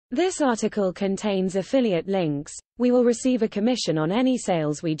This article contains affiliate links. We will receive a commission on any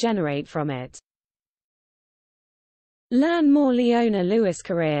sales we generate from it. Learn more. Leona Lewis'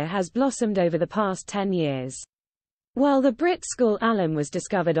 career has blossomed over the past 10 years. While the Brit school alum was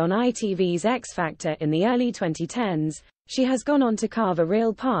discovered on ITV's X Factor in the early 2010s, she has gone on to carve a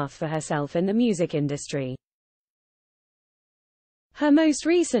real path for herself in the music industry. Her most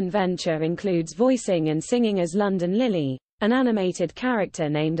recent venture includes voicing and singing as London Lily, an animated character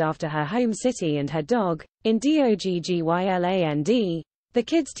named after her home city and her dog, in Doggland, the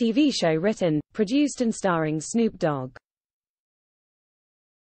kids' TV show written, produced and starring Snoop Dogg.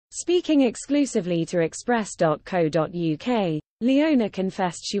 Speaking exclusively to Express.co.uk, Leona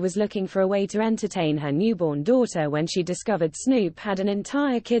confessed she was looking for a way to entertain her newborn daughter when she discovered Snoop had an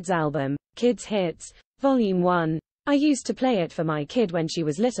entire kids album, Kids Hits, Volume 1. I used to play it for my kid when she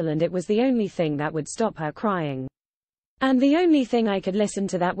was little and it was the only thing that would stop her crying. And the only thing I could listen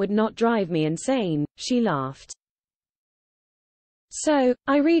to that would not drive me insane, she laughed. So,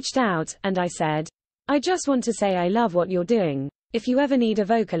 I reached out, and I said, I just want to say I love what you're doing. If you ever need a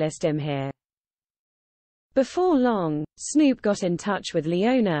vocalist, I'm here. Before long, Snoop got in touch with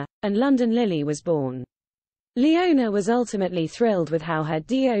Leona, and London Lily was born. Leona was ultimately thrilled with how her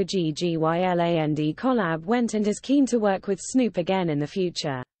Doggland collab went and is keen to work with Snoop again in the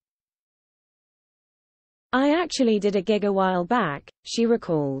future. I actually did a gig a while back, she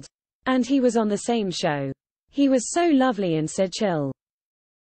recalled. And he was on the same show. He was so lovely and so chill.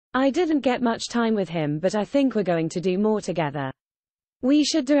 I didn't get much time with him, but I think we're going to do more together. We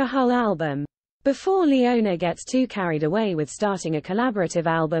should do a whole album. Before Leona gets too carried away with starting a collaborative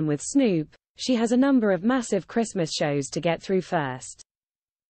album with Snoop, she has a number of massive Christmas shows to get through first.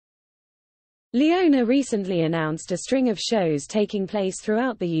 Leona recently announced a string of shows taking place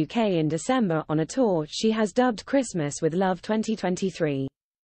throughout the UK in December on a tour she has dubbed Christmas with Love 2023.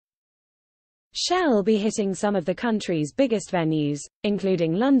 She'll be hitting some of the country's biggest venues,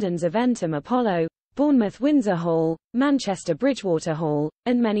 including London's Eventim Apollo, Bournemouth Windsor Hall, Manchester Bridgewater Hall,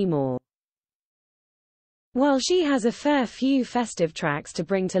 and many more. While she has a fair few festive tracks to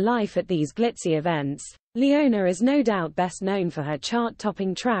bring to life at these glitzy events, Leona is no doubt best known for her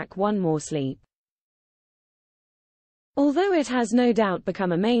chart-topping track One More Sleep. Although it has no doubt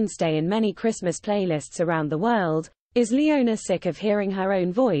become a mainstay in many Christmas playlists around the world, is Leona sick of hearing her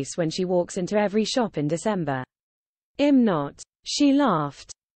own voice when she walks into every shop in December? I'm not. She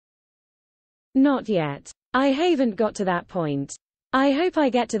laughed. Not yet. I haven't got to that point. I hope I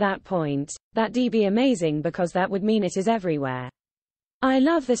get to that point. That'd be amazing because that would mean it is everywhere. I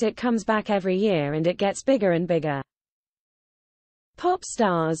love that it comes back every year and it gets bigger and bigger. Pop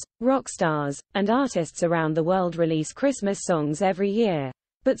stars, rock stars, and artists around the world release Christmas songs every year,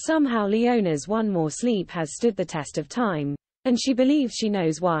 but somehow Leona's One More Sleep has stood the test of time, and she believes she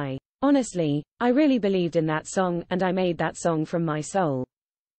knows why. Honestly, I really believed in that song, and I made that song from my soul.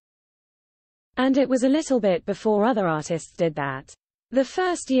 And it was a little bit before other artists did that. The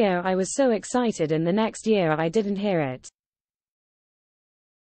first year I was so excited and the next year I didn't hear it.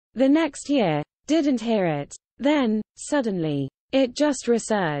 The next year, didn't hear it. Then, suddenly, it just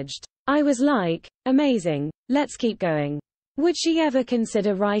resurged. I was like, amazing, let's keep going. Would she ever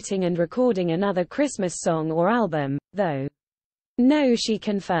consider writing and recording another Christmas song or album, though? No, she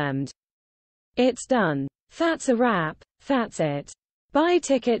confirmed. It's done. That's a wrap, that's it. Buy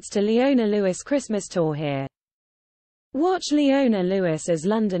tickets to Leona Lewis Christmas tour here. Watch Leona Lewis as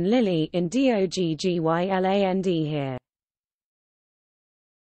London Lily in Doggland here.